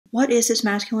What is this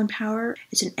masculine power?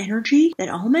 It's an energy that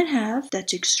all men have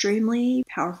that's extremely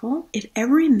powerful. If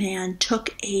every man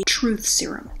took a truth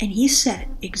serum and he said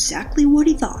exactly what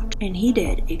he thought and he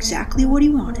did exactly what he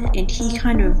wanted and he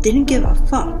kind of didn't give a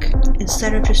fuck,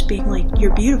 instead of just being like,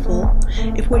 you're beautiful,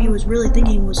 if what he was really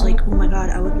thinking was like, oh my god,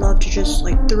 I would love to just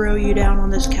like throw you down on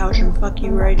this couch and fuck you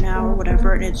right now or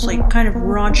whatever, and it's like kind of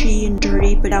raunchy and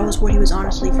dirty, but that was what he was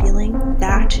honestly feeling,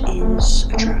 that is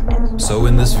attractive. So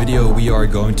in this video, we are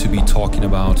going to be talking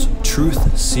about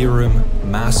truth serum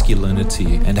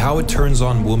masculinity and how it turns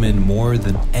on women more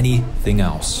than anything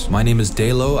else. My name is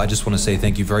Dalo. I just want to say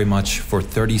thank you very much for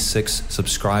 36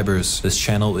 subscribers. This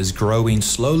channel is growing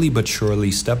slowly but surely,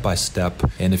 step by step.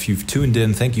 And if you've tuned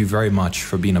in, thank you very much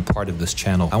for being a part of this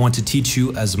channel. I want to teach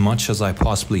you as much as I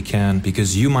possibly can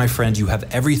because you, my friend, you have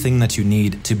everything that you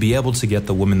need to be able to get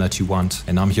the woman that you want.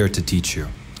 And I'm here to teach you.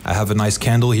 I have a nice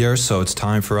candle here, so it's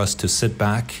time for us to sit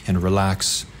back and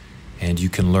relax, and you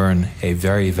can learn a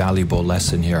very valuable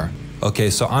lesson here. Okay,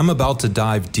 so I'm about to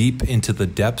dive deep into the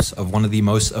depths of one of the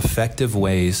most effective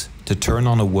ways to turn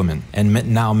on a woman.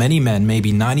 And now many men,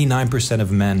 maybe 99%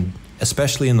 of men,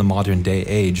 especially in the modern day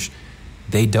age,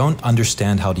 they don't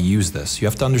understand how to use this. You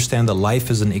have to understand that life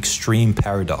is an extreme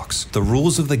paradox. The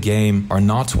rules of the game are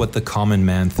not what the common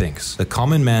man thinks. The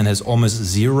common man has almost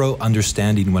zero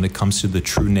understanding when it comes to the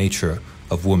true nature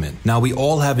of women. Now, we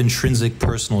all have intrinsic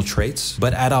personal traits,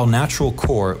 but at our natural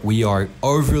core, we are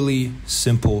overly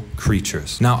simple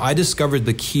creatures. Now, I discovered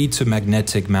the key to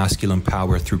magnetic masculine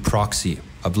power through proxy,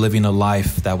 of living a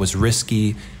life that was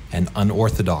risky and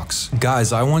unorthodox.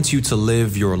 Guys, I want you to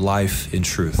live your life in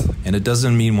truth, and it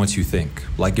doesn't mean what you think.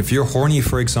 Like if you're horny,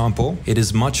 for example, it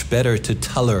is much better to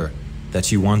tell her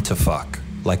that you want to fuck.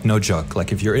 Like no joke,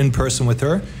 like if you're in person with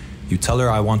her, you tell her,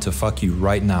 I want to fuck you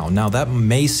right now. Now that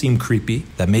may seem creepy,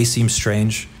 that may seem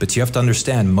strange, but you have to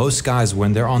understand most guys,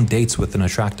 when they're on dates with an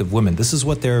attractive woman, this is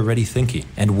what they're already thinking.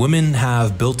 And women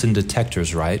have built-in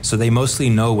detectors, right? So they mostly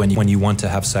know when you want to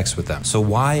have sex with them. So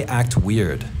why act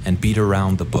weird and beat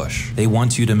around the bush? They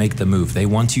want you to make the move. They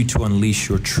want you to unleash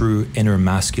your true inner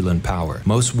masculine power.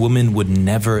 Most women would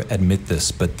never admit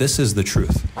this, but this is the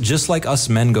truth. Just like us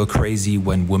men go crazy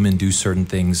when women do certain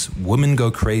things, women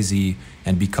go crazy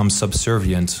and become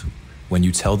subservient when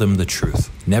you tell them the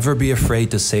truth. Never be afraid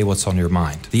to say what's on your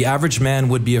mind. The average man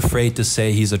would be afraid to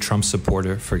say he's a Trump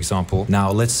supporter, for example.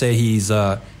 Now, let's say he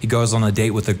goes on a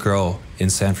date with a girl in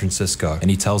San Francisco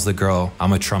and he tells the girl,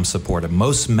 I'm a Trump supporter.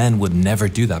 Most men would never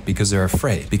do that because they're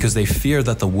afraid, because they fear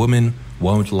that the woman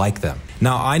won't like them.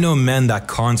 Now, I know men that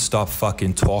can't stop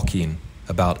fucking talking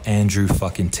about Andrew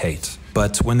fucking Tate.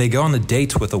 But when they go on a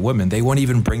date with a woman, they won't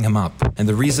even bring him up. And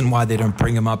the reason why they don't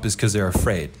bring him up is because they're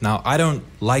afraid. Now, I don't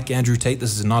like Andrew Tate.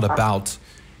 This is not about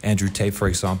Andrew Tate, for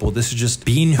example. This is just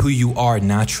being who you are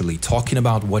naturally, talking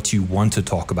about what you want to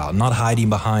talk about, not hiding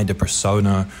behind a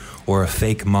persona or a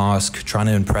fake mask, trying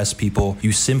to impress people.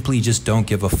 You simply just don't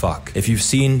give a fuck. If you've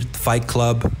seen Fight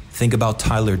Club, think about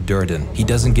Tyler Durden. He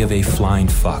doesn't give a flying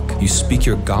fuck. You speak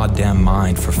your goddamn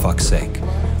mind, for fuck's sake.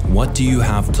 What do you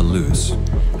have to lose?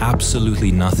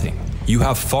 Absolutely nothing. You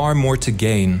have far more to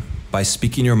gain by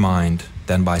speaking your mind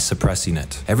than by suppressing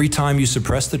it. Every time you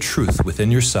suppress the truth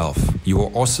within yourself, you are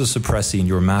also suppressing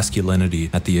your masculinity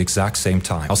at the exact same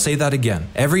time. I'll say that again.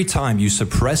 Every time you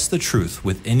suppress the truth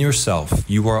within yourself,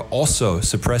 you are also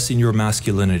suppressing your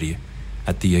masculinity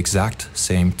at the exact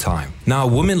same time. Now,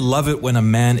 women love it when a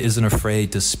man isn't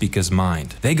afraid to speak his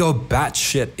mind. They go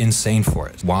batshit insane for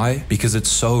it. Why? Because it's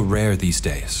so rare these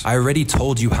days. I already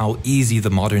told you how easy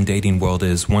the modern dating world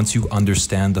is once you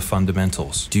understand the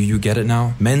fundamentals. Do you get it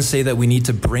now? Men say that we need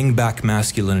to bring back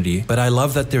masculinity, but I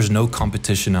love that there's no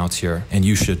competition out here, and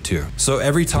you should too. So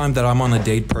every time that I'm on a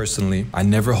date personally, I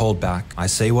never hold back. I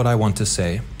say what I want to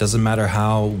say. Doesn't matter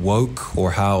how woke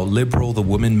or how liberal the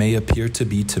woman may appear to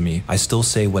be to me, I still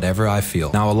say whatever I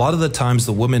feel. Now, a lot of the times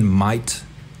the woman might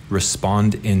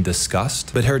respond in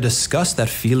disgust, but her disgust, that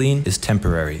feeling, is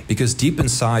temporary because deep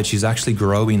inside she's actually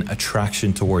growing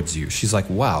attraction towards you. She's like,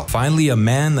 wow, finally a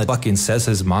man that fucking says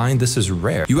his mind. This is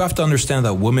rare. You have to understand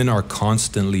that women are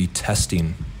constantly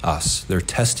testing us. They're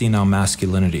testing our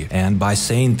masculinity, and by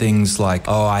saying things like,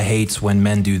 oh, I hate when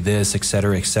men do this,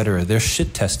 etc., they're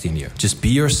shit testing you. Just be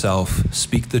yourself,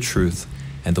 speak the truth,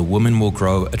 and the woman will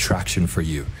grow attraction for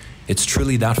you. It's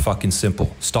truly that fucking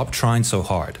simple. Stop trying so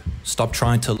hard. Stop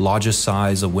trying to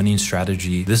logicize a winning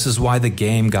strategy. This is why the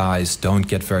game guys don't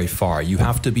get very far. You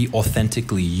have to be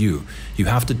authentically you. You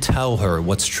have to tell her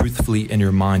what's truthfully in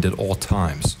your mind at all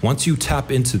times. Once you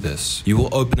tap into this, you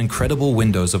will open incredible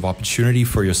windows of opportunity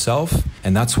for yourself,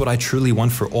 and that's what I truly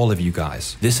want for all of you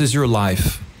guys. This is your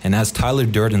life, and as Tyler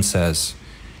Durden says,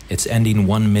 It's ending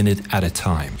 1 minute at a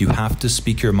time. You have to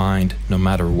speak your mind no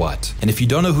matter what. And if you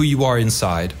don't know who you are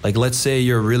inside, like let's say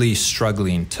you're really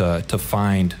struggling to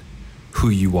find who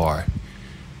you are,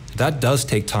 that does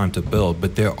take time to build,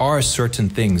 but there are certain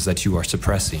things that you are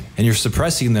suppressing. And you're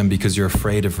suppressing them because you're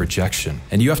afraid of rejection.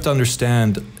 And you have to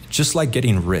understand, just like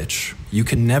getting rich, you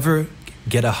can never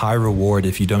get a high reward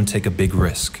if you don't take a big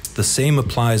risk. The same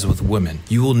applies with women.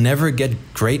 You will never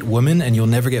get great women, and you'll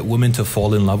never get women to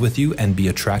fall in love with you and be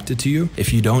attracted to you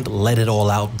if you don't let it all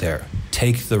out there.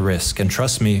 Take the risk. And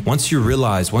trust me, once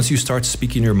you start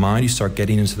speaking your mind, you start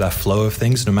getting into that flow of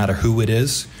things, no matter who it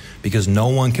is, because no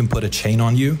one can put a chain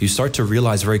on you, you start to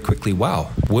realize very quickly,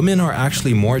 wow, women are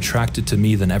actually more attracted to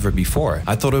me than ever before.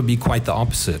 I thought it would be quite the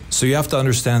opposite. So you have to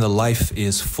understand that life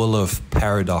is full of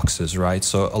paradoxes, right?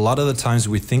 So a lot of the times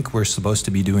we think we're supposed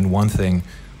to be doing one thing,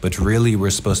 but really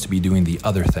we're supposed to be doing the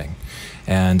other thing.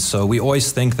 And so we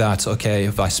always think that, okay,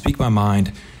 if I speak my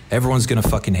mind, everyone's gonna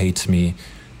fucking hate me.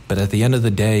 But at the end of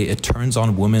the day, it turns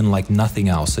on women like nothing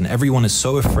else. And everyone is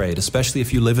so afraid, especially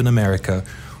if you live in America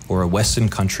or a Western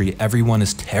country, everyone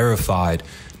is terrified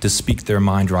to speak their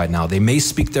mind right now. They may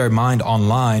speak their mind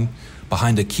online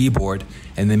behind a keyboard,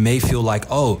 and they may feel like,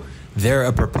 oh, they're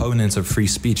a proponent of free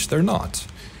speech. They're not.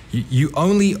 You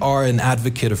only are an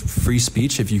advocate of free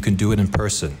speech if you can do it in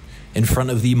person, in front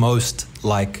of the most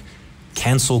like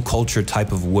cancel culture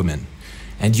type of women.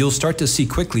 And you'll start to see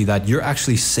quickly that you're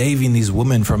actually saving these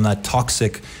women from that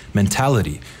toxic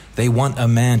mentality. They want a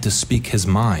man to speak his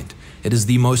mind. It is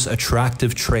the most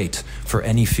attractive trait for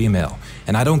any female.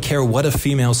 And I don't care what a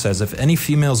female says. If any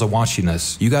females are watching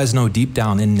this, you guys know deep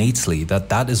down innately that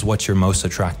that is what you're most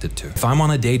attracted to. If I'm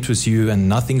on a date with you and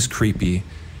nothing's creepy,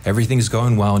 everything's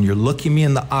going well, and you're looking me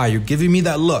in the eye, you're giving me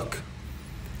that look,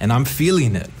 and I'm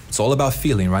feeling it. It's all about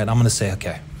feeling, right? I'm gonna say,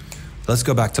 okay, let's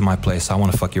go back to my place. I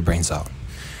wanna fuck your brains out.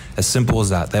 As simple as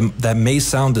that. That may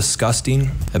sound disgusting.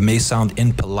 It may sound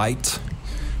impolite.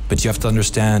 But you have to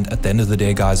understand, at the end of the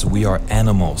day, guys, we are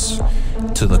animals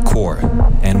to the core.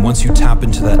 And once you tap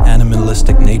into that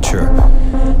animalistic nature,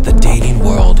 the dating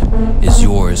world is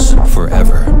yours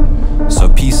forever. So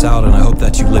peace out, and I hope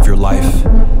that you live your life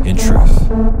in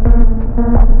truth.